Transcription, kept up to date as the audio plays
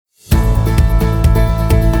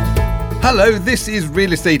Hello, this is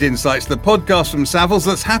Real Estate Insights, the podcast from Savills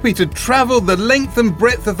that's happy to travel the length and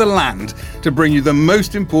breadth of the land to bring you the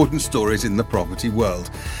most important stories in the property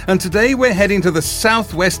world. And today we're heading to the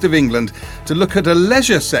southwest of England to look at a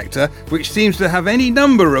leisure sector which seems to have any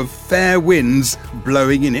number of fair winds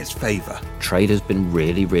blowing in its favour. Trade has been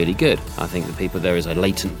really, really good. I think that there is a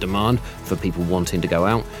latent demand for people wanting to go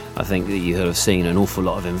out. I think that you have seen an awful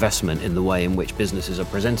lot of investment in the way in which businesses are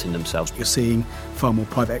presenting themselves. You're seeing far more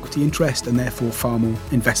private equity interest and therefore far more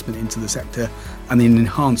investment into the sector and the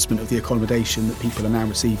enhancement of the accommodation that people are now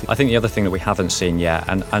receiving. I think the other thing that we haven't seen yet,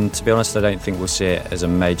 and to be honest, I don't think we'll see it as a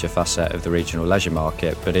major facet of the regional leisure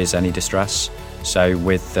market, but is any distress. So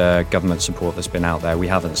with the government support that's been out there, we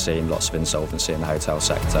haven't seen lots of insolvency in the hotel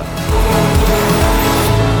sector.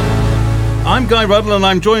 I'm Guy Ruddle and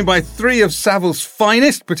I'm joined by three of Savills'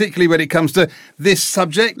 finest, particularly when it comes to this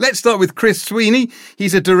subject. Let's start with Chris Sweeney.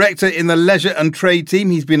 He's a director in the leisure and trade team.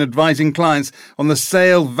 He's been advising clients on the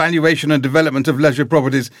sale, valuation and development of leisure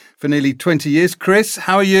properties for nearly 20 years. Chris,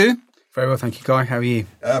 how are you? Very well, thank you, Guy. How are you?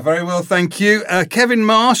 Very well, thank you. Kevin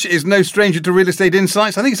Marsh is no stranger to Real Estate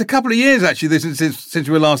Insights. I think it's a couple of years, actually, since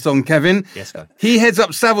we were last on, Kevin. Yes, Guy. He heads up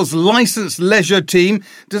Savills' licensed leisure team.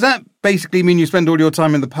 Does that basically mean you spend all your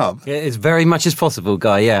time in the pub? Yeah, as very much as possible,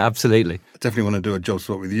 Guy. Yeah, absolutely. Definitely want to do a job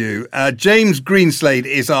swap with you. James Greenslade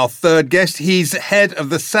is our third guest. He's head of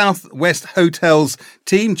the Southwest Hotels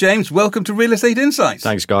team. James, welcome to Real Estate Insights.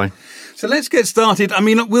 Thanks, Guy. So let's get started. I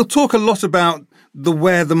mean, we'll talk a lot about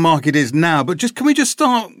where the market is now, but can we just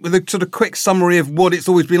start with a sort of quick summary of what it's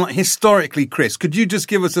always been like historically, Chris? Could you just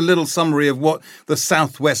give us a little summary of what the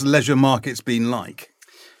Southwest leisure market's been like?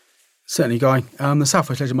 Certainly, Guy. The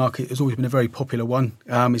Southwest leisure market has always been a very popular one.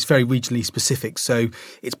 It's very regionally specific, so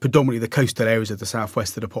it's predominantly the coastal areas of the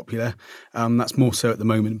Southwest that are popular. That's more so at the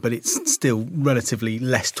moment, but it's still relatively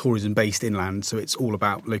less tourism-based inland, so it's all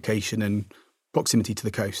about location and proximity to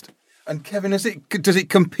the coast. And Kevin, does it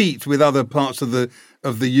compete with other parts of the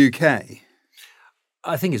UK?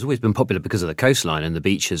 I think it's always been popular because of the coastline and the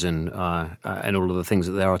beaches and all of the things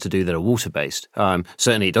that there are to do that are water-based.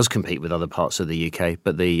 Certainly it does compete with other parts of the UK,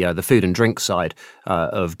 but the food and drink side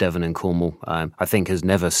of Devon and Cornwall, I think, has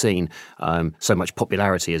never seen so much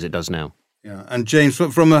popularity as it does now. Yeah, and James,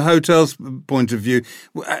 from a hotel's point of view,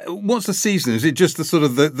 what's the season? Is it just the sort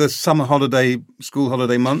of the summer holiday, school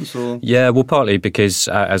holiday months, or? Yeah, well, partly because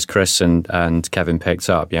as Chris and Kevin picked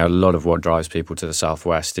up, a lot of what drives people to the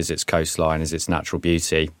southwest is its coastline, is its natural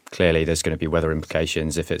beauty. Clearly, there's going to be weather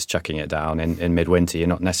implications if it's chucking it down in midwinter. You're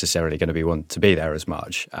not necessarily going to want to be there as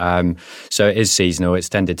much. So it is seasonal. It's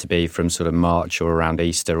tended to be from sort of March or around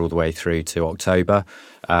Easter all the way through to October.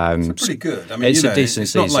 So pretty good. I mean, it's a decent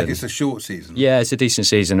season. It's not like it's a short season. Yeah, it's a decent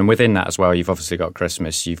season. And within that as well, you've obviously got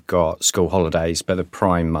Christmas, you've got school holidays, but the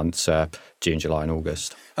prime months are June, July and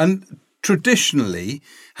August. And traditionally,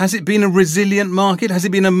 has it been a resilient market? Has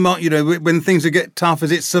it been when things get tough,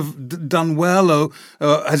 has it done well, or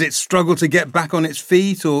has it struggled to get back on its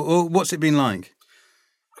feet, or what's it been like?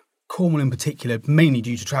 Cornwall in particular, mainly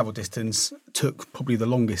due to travel distance, took probably the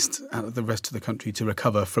longest out of the rest of the country to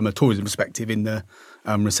recover from a tourism perspective in the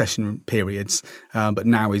recession periods, but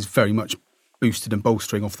now is very much boosted and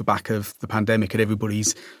bolstering off the back of the pandemic and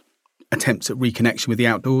everybody's attempts at reconnection with the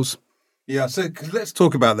outdoors. Yeah, so let's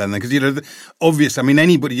talk about that then, because, obviously, I mean,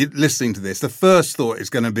 anybody listening to this, the first thought is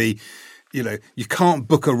going to be, you can't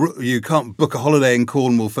book a holiday in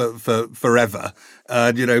Cornwall for forever.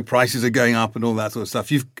 Prices are going up and all that sort of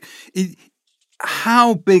stuff.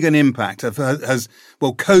 How big an impact has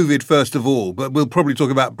COVID first of all, but we'll probably talk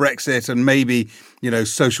about Brexit and maybe,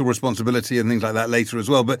 social responsibility and things like that later as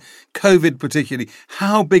well. But COVID particularly,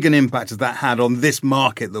 how big an impact has that had on this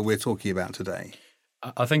market that we're talking about today?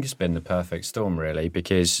 I think it's been the perfect storm, really,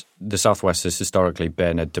 because the Southwest has historically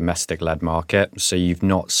been a domestic-led market. So you've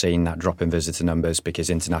not seen that drop in visitor numbers because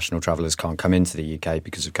international travellers can't come into the UK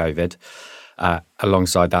because of COVID.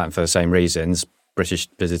 Alongside that, and for the same reasons, British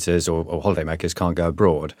visitors or holidaymakers can't go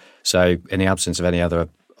abroad. So in the absence of any other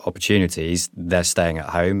opportunities, they're staying at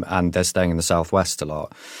home and they're staying in the Southwest a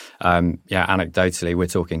lot. Anecdotally, we're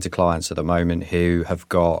talking to clients at the moment who have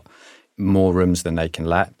got more rooms than they can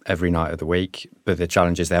let every night of the week, but the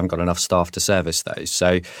challenge is they haven't got enough staff to service those.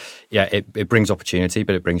 So, it brings opportunity,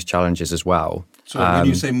 but it brings challenges as well. So when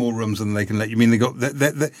you say more rooms than they can let, you mean they've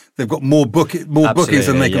got more bookings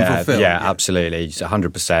than they can fulfil? Yeah, absolutely.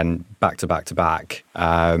 100% back to back to back,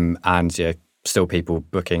 and still people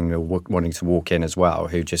booking or wanting to walk in as well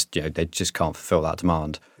who just they just can't fulfil that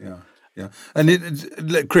demand. Yeah. Yeah, and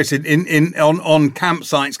Chris, on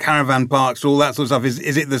campsites, caravan parks, all that sort of stuff,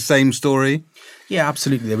 is it the same story? Yeah,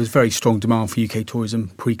 absolutely. There was very strong demand for UK tourism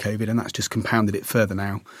pre-COVID, and that's just compounded it further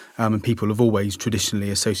now. And people have always traditionally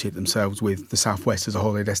associated themselves with the Southwest as a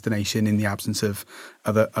holiday destination in the absence of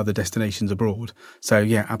other destinations abroad. So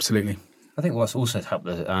yeah, absolutely. I think what's also helped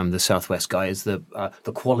the Southwest guy is the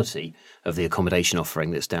quality of the accommodation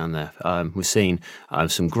offering that's down there. We've seen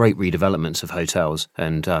some great redevelopments of hotels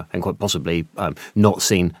and quite possibly not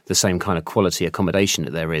seen the same kind of quality accommodation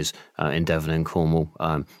that there is in Devon and Cornwall,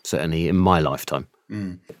 certainly in my lifetime.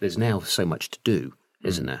 There's now so much to do,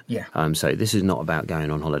 isn't there? Yeah. So this is not about going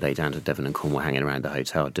on holiday down to Devon and Cornwall, hanging around a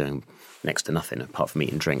hotel, doing next to nothing apart from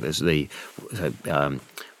eat and drink. There's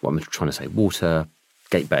what I'm trying to say,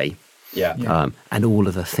 Watergate Bay. Yeah. And all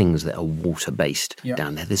of the things that are water-based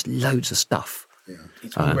down there. There's loads of stuff. Yeah.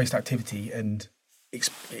 It's water-based activity and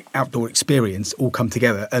outdoor experience all come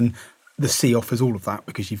together. And the sea offers all of that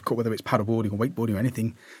because you've got, whether it's paddleboarding or wakeboarding or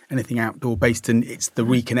anything outdoor-based, and it's the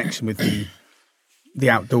reconnection with the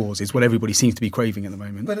outdoors is what everybody seems to be craving at the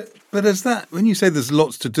moment. But as that, when you say there's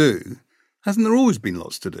lots to do, hasn't there always been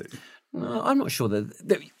lots to do? I'm not sure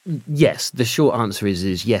that yes, the short answer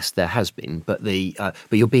is yes, there has been, but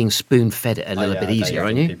you're being spoon-fed it a little bit easier,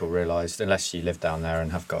 aren't you? People realise, unless you live down there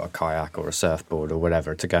and have got a kayak or a surfboard or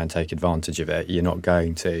whatever to go and take advantage of it, you're not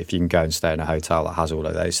going to. If you can go and stay in a hotel that has all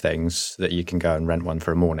of those things, that you can go and rent one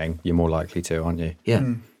for a morning, you're more likely to, aren't you?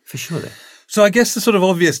 Yeah, for sure. So I guess the sort of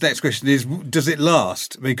obvious next question is, does it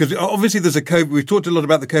last? Because obviously there's a COVID. We've talked a lot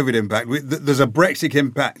about the COVID impact. There's a Brexit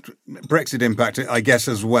impact, I guess,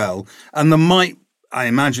 as well. And there might, I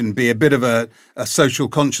imagine, be a bit of a social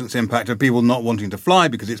conscience impact of people not wanting to fly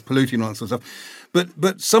because it's polluting and all that sort of stuff.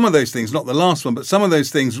 But some of those things, not the last one, but some of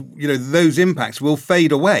those things, those impacts will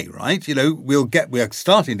fade away, right? We're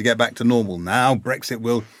starting to get back to normal now. Brexit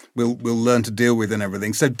will learn to deal with and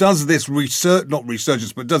everything. So does this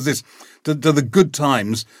do the good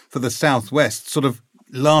times for the Southwest sort of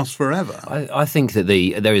last forever? I think that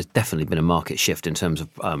there has definitely been a market shift in terms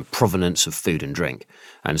of provenance of food and drink.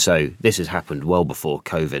 And so this has happened well before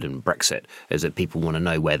COVID and Brexit, is that people want to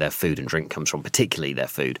know where their food and drink comes from, particularly their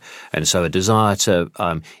food. And so a desire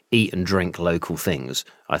to eat and drink local things,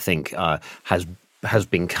 I think, has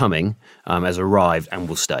been coming, has arrived and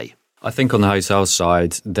will stay. I think on the hotel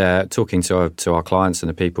side, they're talking to our clients and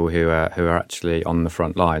the people who are actually on the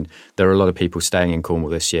front line. There are a lot of people staying in Cornwall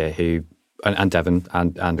this year who, and Devon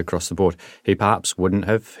and across the board, who perhaps wouldn't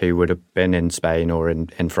have, who would have been in Spain or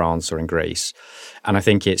in France or in Greece. And I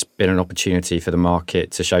think it's been an opportunity for the market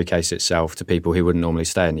to showcase itself to people who wouldn't normally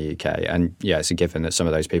stay in the UK. And yeah, it's a given that some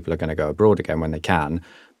of those people are going to go abroad again when they can.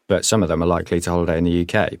 But some of them are likely to holiday in the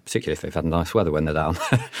UK, particularly if they've had nice weather when they're down.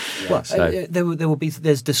 Well,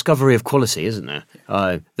 there's discovery of quality, isn't there?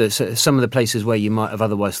 There's some of the places where you might have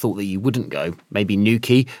otherwise thought that you wouldn't go. Maybe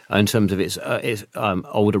Newquay, in terms of its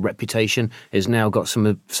older reputation, has now got some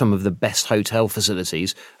of the best hotel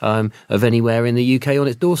facilities of anywhere in the UK on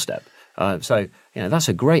its doorstep. So that's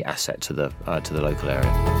a great asset to the local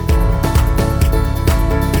area.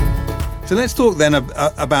 So let's talk then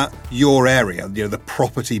about your area, the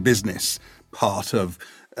property business part of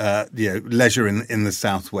leisure in the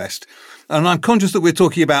Southwest. And I'm conscious that we're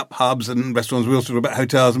talking about pubs and restaurants. We're also talking about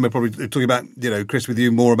hotels, and we're probably talking about, Chris, with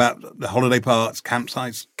you more about the holiday parks,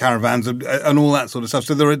 campsites, caravans, and all that sort of stuff.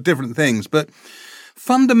 So there are different things. But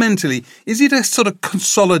fundamentally, is it a sort of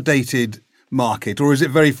consolidated market, or is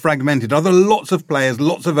it very fragmented? Are there lots of players,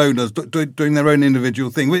 lots of owners doing their own individual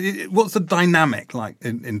thing? What's the dynamic like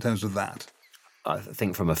in terms of that? I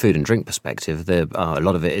think from a food and drink perspective, a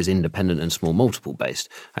lot of it is independent and small multiple based.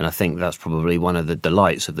 And I think that's probably one of the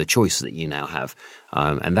delights of the choice that you now have.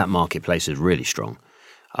 And that marketplace is really strong.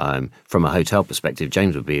 From a hotel perspective,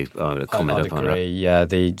 James would be a comment I'd upon agree. Yeah,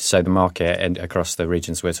 the market across the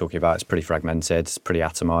regions we're talking about is pretty fragmented, it's pretty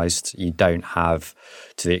atomised. You don't have,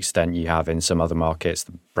 to the extent you have in some other markets,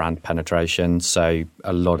 the brand penetration. So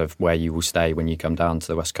a lot of where you will stay when you come down to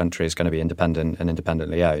the West Country is going to be independent and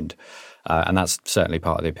independently owned. And that's certainly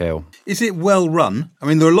part of the appeal. Is it well run? I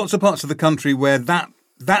mean, there are lots of parts of the country where that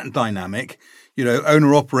dynamic,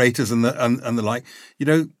 owner operators and the like,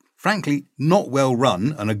 frankly, not well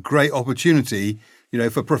run, and a great opportunity,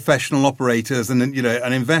 for professional operators and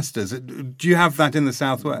investors. Do you have that in the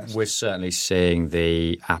Southwest? We're certainly seeing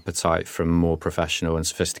the appetite from more professional and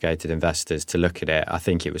sophisticated investors to look at it. I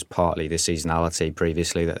think it was partly the seasonality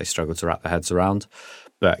previously that they struggled to wrap their heads around.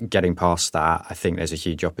 But getting past that, I think there's a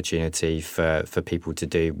huge opportunity for people to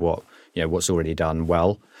do what's already done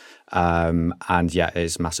well. And yeah,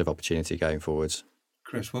 it's a massive opportunity going forwards.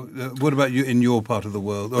 Chris, what about you in your part of the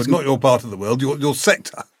world? Or not your part of the world, your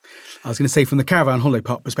sector? I was going to say, from the caravan holiday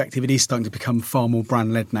park perspective, it is starting to become far more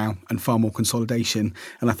brand-led now and far more consolidation.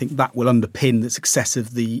 And I think that will underpin the success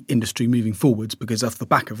of the industry moving forwards, because off the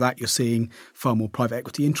back of that, you're seeing far more private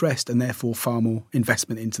equity interest and therefore far more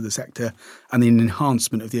investment into the sector and an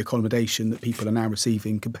enhancement of the accommodation that people are now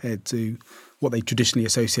receiving compared to what they traditionally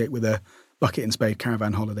associate with a bucket and spade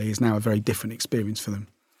caravan holiday is now a very different experience for them.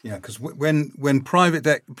 Yeah, because when private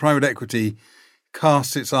equity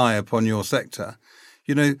casts its eye upon your sector,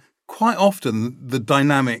 quite often the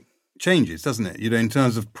dynamic changes, doesn't it? In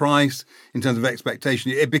terms of price, in terms of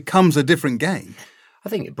expectation, it becomes a different game. I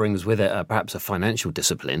think it brings with it perhaps a financial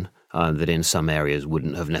discipline that in some areas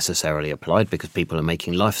wouldn't have necessarily applied, because people are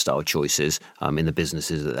making lifestyle choices in the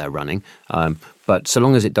businesses that they're running. But so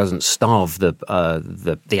long as it doesn't starve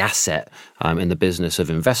the asset in the business of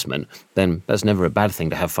investment, then that's never a bad thing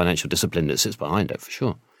to have financial discipline that sits behind it, for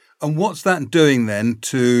sure. And what's that doing then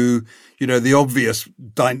to, the obvious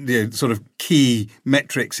sort of key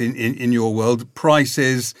metrics in your world,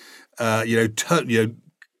 prices,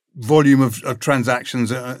 volume of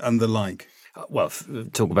transactions and the like? Well,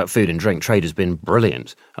 talk about food and drink. Trade has been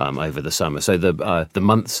brilliant over the summer. So the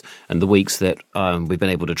months and the weeks that we've been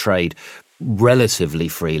able to trade relatively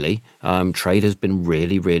freely, trade has been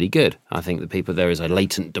really, really good. I think that there is a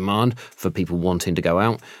latent demand for people wanting to go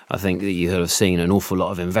out. I think that you have seen an awful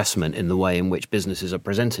lot of investment in the way in which businesses are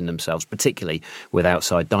presenting themselves, particularly with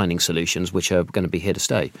outside dining solutions, which are going to be here to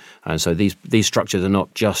stay. And so these structures are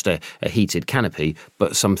not just a heated canopy,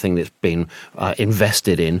 but something that's been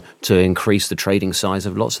invested in to increase the trading size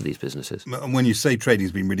of lots of these businesses. And when you say trading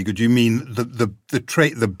has been really good, you mean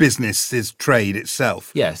the business's trade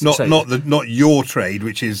itself? Yes. Not your trade,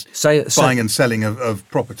 which is buying and selling of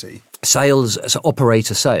property. Sales, so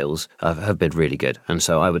operator sales have been really good, and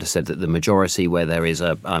so I would have said that the majority where there is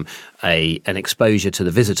an exposure to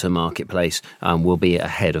the visitor marketplace will be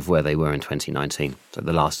ahead of where they were in 2019, so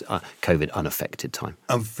the last COVID unaffected time.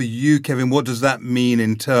 And for you, Kevin, what does that mean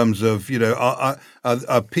in terms of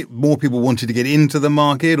are more people wanting to get into the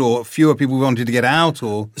market, or fewer people wanting to get out,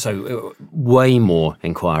 or way more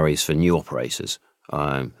inquiries for new operators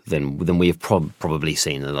than we have probably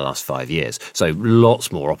seen in the last 5 years. So lots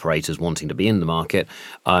more operators wanting to be in the market.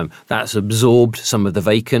 That's absorbed some of the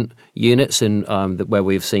vacant units in where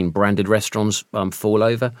we've seen branded restaurants fall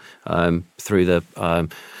over through the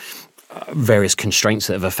various constraints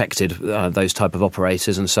that have affected those type of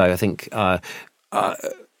operators. And so I think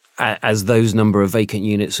as those number of vacant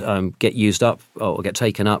units get used up or get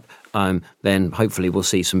taken up, then hopefully we'll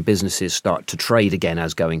see some businesses start to trade again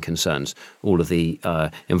as going concerns. All of the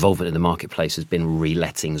involvement in the marketplace has been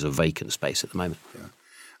relettings of vacant space at the moment. Yeah.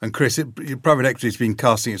 And Chris, private equity has been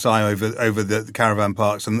casting its eye over the caravan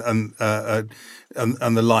parks and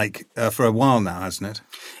the like for a while now, hasn't it?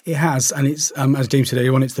 It has, and it's as James said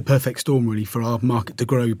earlier on, it's the perfect storm really for our market to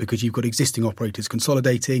grow, because you've got existing operators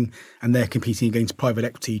consolidating and they're competing against private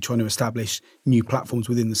equity trying to establish new platforms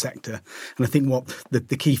within the sector. And I think what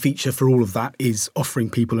the key feature for all of that is offering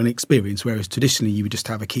people an experience, whereas traditionally you would just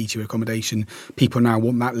have a key to your accommodation. People now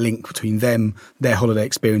want that link between them, their holiday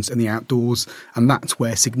experience and the outdoors, and that's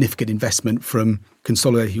where significant investment from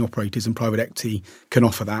consolidating operators and private equity can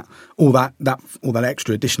offer that. All that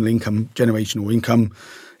extra additional income generation or income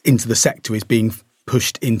into the sector is being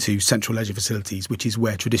pushed into central leisure facilities, which is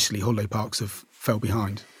where traditionally holiday parks have fell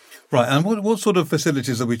behind. Right, and what sort of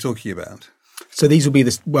facilities are we talking about? So these will be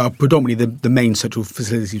predominantly the main central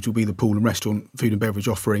facilities will be the pool and restaurant, food and beverage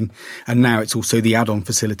offering, and now it's also the add-on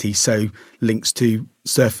facilities. So links to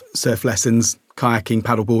surf lessons, kayaking,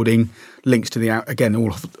 paddleboarding, links to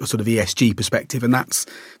all sort of ESG perspective, and that's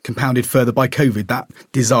compounded further by COVID. That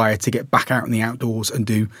desire to get back out in the outdoors and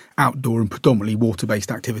do outdoor and predominantly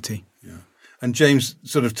water-based activity. Yeah, and James,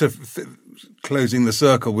 sort of closing the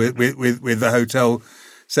circle with the hotel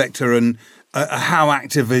sector and. How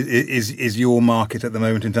active is your market at the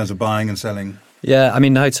moment in terms of buying and selling? Yeah, I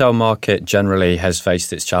mean, the hotel market generally has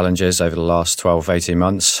faced its challenges over the last 12, 18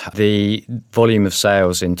 months. The volume of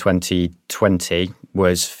sales in 2020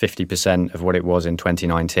 was 50% of what it was in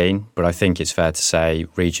 2019. But I think it's fair to say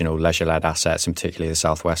regional leisure-led assets, and particularly the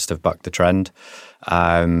Southwest, have bucked the trend.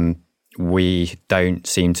 We don't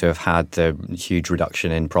seem to have had the huge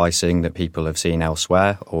reduction in pricing that people have seen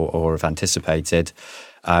elsewhere or have anticipated.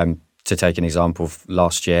 To take an example,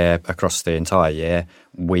 last year, across the entire year,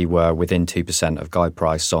 we were within 2% of guide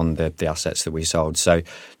price on the assets that we sold. So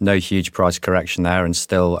no huge price correction there, and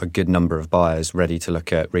still a good number of buyers ready to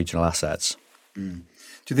look at regional assets. Mm.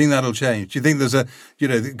 Do you think that'll change? Do you think there's a,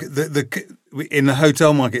 in the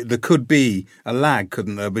hotel market, there could be a lag,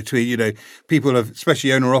 couldn't there, between, people have,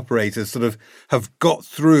 especially owner operators, sort of have got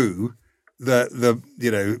through the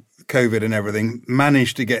COVID and everything,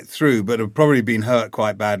 managed to get through, but have probably been hurt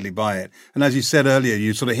quite badly by it. And as you said earlier,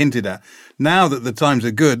 you sort of hinted at, now that the times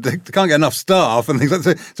are good, they can't get enough staff and things like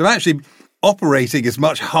that. So actually, operating is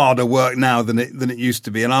much harder work now than it used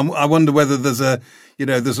to be. And I wonder whether there's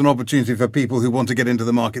an opportunity for people who want to get into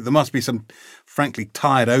the market. There must be some, frankly,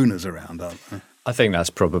 tired owners around, aren't there? I think that's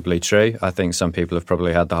probably true. I think some people have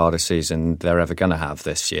probably had the hardest season they're ever going to have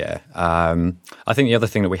this year. I think the other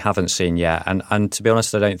thing that we haven't seen yet, and to be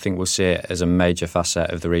honest, I don't think we'll see it as a major facet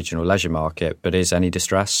of the regional leisure market, but is any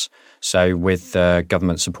distress. So with the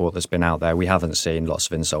government support that's been out there, we haven't seen lots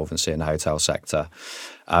of insolvency in the hotel sector.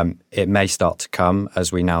 It may start to come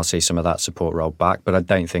as we now see some of that support rolled back, but I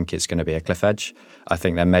don't think it's going to be a cliff edge. I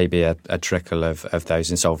think there may be a trickle of those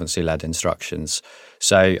insolvency-led instructions.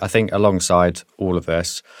 So I think alongside all of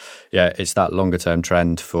this, it's that longer-term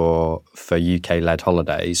trend for UK-led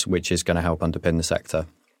holidays, which is going to help underpin the sector.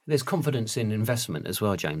 There's confidence in investment as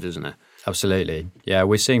well, James, isn't there? Absolutely. Yeah,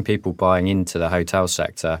 we're seeing people buying into the hotel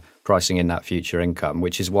sector, pricing in that future income,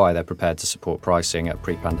 which is why they're prepared to support pricing at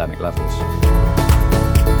pre-pandemic levels.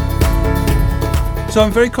 So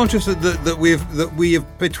I'm very conscious that we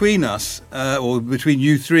have between us, or between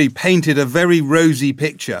you three, painted a very rosy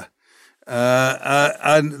picture,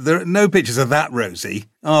 and there are no pictures are that rosy,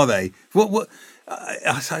 are they? What?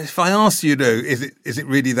 If I ask you, is it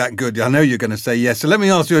really that good? I know you're going to say yes. So let me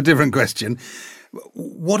ask you a different question.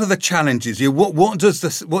 What are the challenges? What do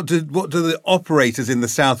the operators in the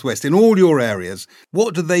Southwest, in all your areas,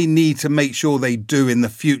 what do they need to make sure they do in the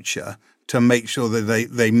future to make sure that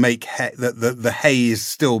they make that the hay is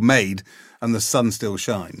still made and the sun still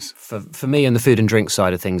shines? For me, on the food and drink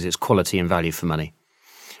side of things, it's quality and value for money.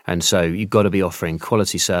 And so you've got to be offering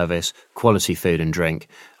quality service, quality food and drink,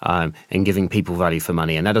 and giving people value for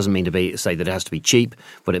money. And that doesn't mean to say that it has to be cheap.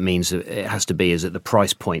 What it means it has to be is that the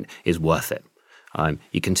price point is worth it.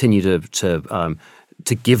 You continue to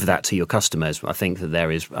give that to your customers. I think that there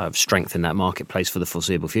is strength in that marketplace for the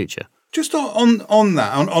foreseeable future. Just on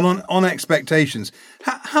that, on expectations,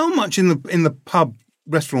 how much in the pub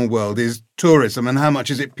restaurant world is tourism, and how much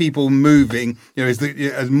is it people moving?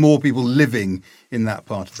 As more people living in that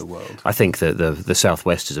part of the world? I think that the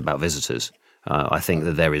Southwest is about visitors. I think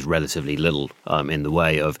that there is relatively little in the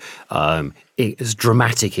way of it's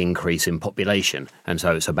dramatic increase in population, and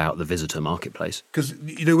so it's about the visitor marketplace. Because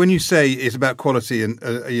when you say it's about quality and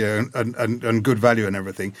and good value and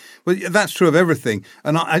everything, well, that's true of everything.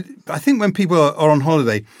 And I think when people are on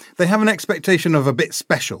holiday, they have an expectation of a bit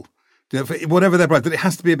special. For whatever their price, that it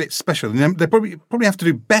has to be a bit special. And they probably have to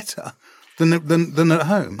do better than at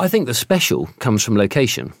home. I think the special comes from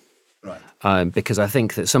location. Right. Because I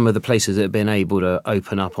think that some of the places that have been able to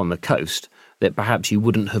open up on the coast that perhaps you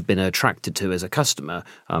wouldn't have been attracted to as a customer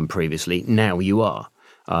previously, now you are.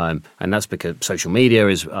 And that's because social media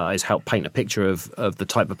has helped paint a picture of the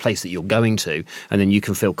type of place that you're going to, and then you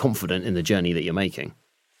can feel confident in the journey that you're making.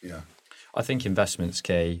 Yeah. I think investment's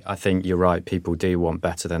key. I think you're right. People do want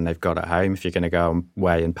better than they've got at home. If you're going to go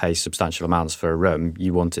away and pay substantial amounts for a room,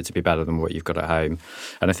 you want it to be better than what you've got at home.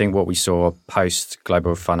 And I think what we saw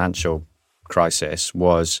post-global financial crisis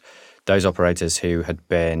was those operators who had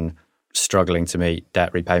been struggling to meet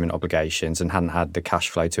debt repayment obligations and hadn't had the cash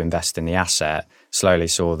flow to invest in the asset slowly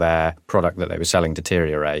saw their product that they were selling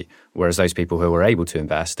deteriorate, whereas those people who were able to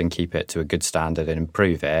invest and keep it to a good standard and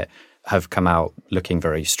improve it have come out looking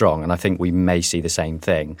very strong. And I think we may see the same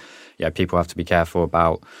thing. People have to be careful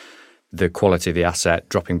about the quality of the asset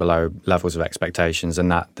dropping below levels of expectations,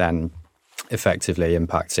 and that then effectively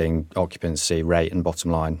impacting occupancy rate and bottom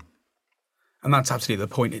line. And that's absolutely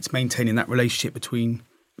the point. It's maintaining that relationship between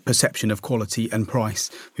perception of quality and price.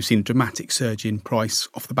 We've seen a dramatic surge in price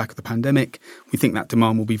off the back of the pandemic. We think that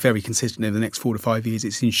demand will be very consistent in the next 4 to 5 years.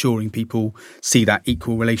 It's ensuring people see that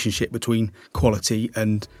equal relationship between quality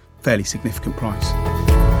and fairly significant price.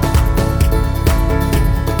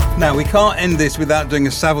 Now, we can't end this without doing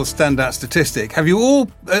a Savills standout statistic. Have you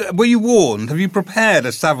all, were you warned? Have you prepared a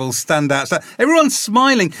Savills standout? Everyone's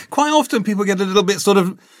smiling. Quite often people get a little bit sort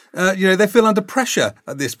of, they feel under pressure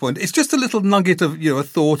at this point. It's just a little nugget of, a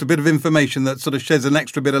thought, a bit of information that sort of sheds an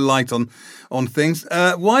extra bit of light on things.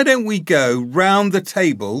 Why don't we go round the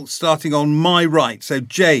table, starting on my right? So,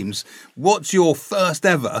 James, what's your first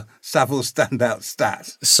ever Savills standout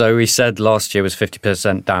stat? So we said last year was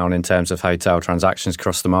 50% down in terms of hotel transactions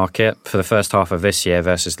across the market. For the first half of this year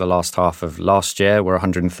versus the last half of last year, we're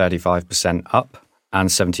 135% up. and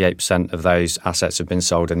 78% of those assets have been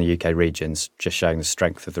sold in the UK regions, just showing the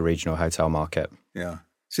strength of the regional hotel market. Yeah.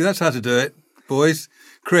 See, that's how to do it, boys.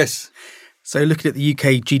 Chris? So looking at the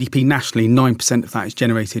UK GDP nationally, 9% of that is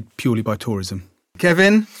generated purely by tourism.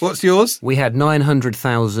 Kevin, what's yours? We had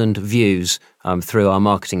 900,000 views through our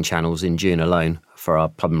marketing channels in June alone for our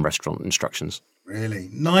pub and restaurant instructions. Really?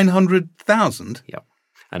 900,000? Yep.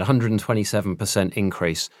 And 127%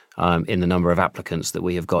 increase in the number of applicants that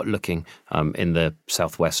we have got looking in the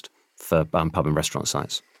southwest for pub and restaurant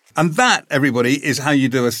sites. And that, everybody, is how you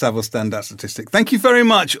do a Savills Standout statistic. Thank you very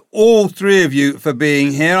much, all three of you, for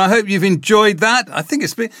being here. I hope you've enjoyed that. I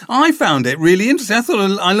found it really interesting. I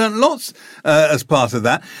thought I learned lots as part of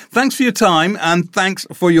that. Thanks for your time and thanks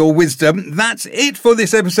for your wisdom. That's it for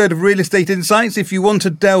this episode of Real Estate Insights. If you want to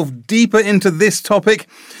delve deeper into this topic,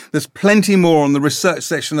 there's plenty more on the research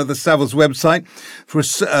section of the Savills website. For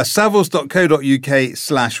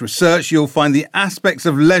savills.co.uk/research, you'll find the aspects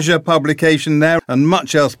of leisure publication there and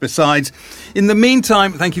much else besides. In the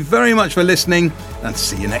meantime, thank you very much for listening and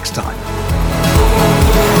see you next time.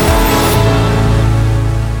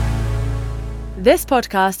 This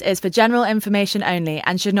podcast is for general information only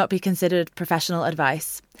and should not be considered professional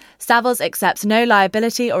advice. Savills accepts no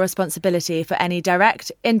liability or responsibility for any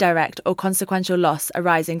direct, indirect or consequential loss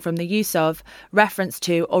arising from the use of, reference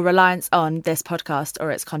to or reliance on this podcast or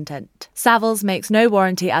its content. Savills makes no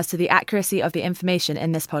warranty as to the accuracy of the information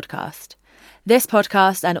in this podcast. This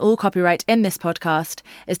podcast and all copyright in this podcast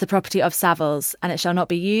is the property of Savills, and it shall not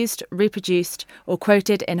be used, reproduced or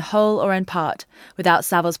quoted in whole or in part without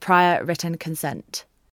Savills' prior written consent.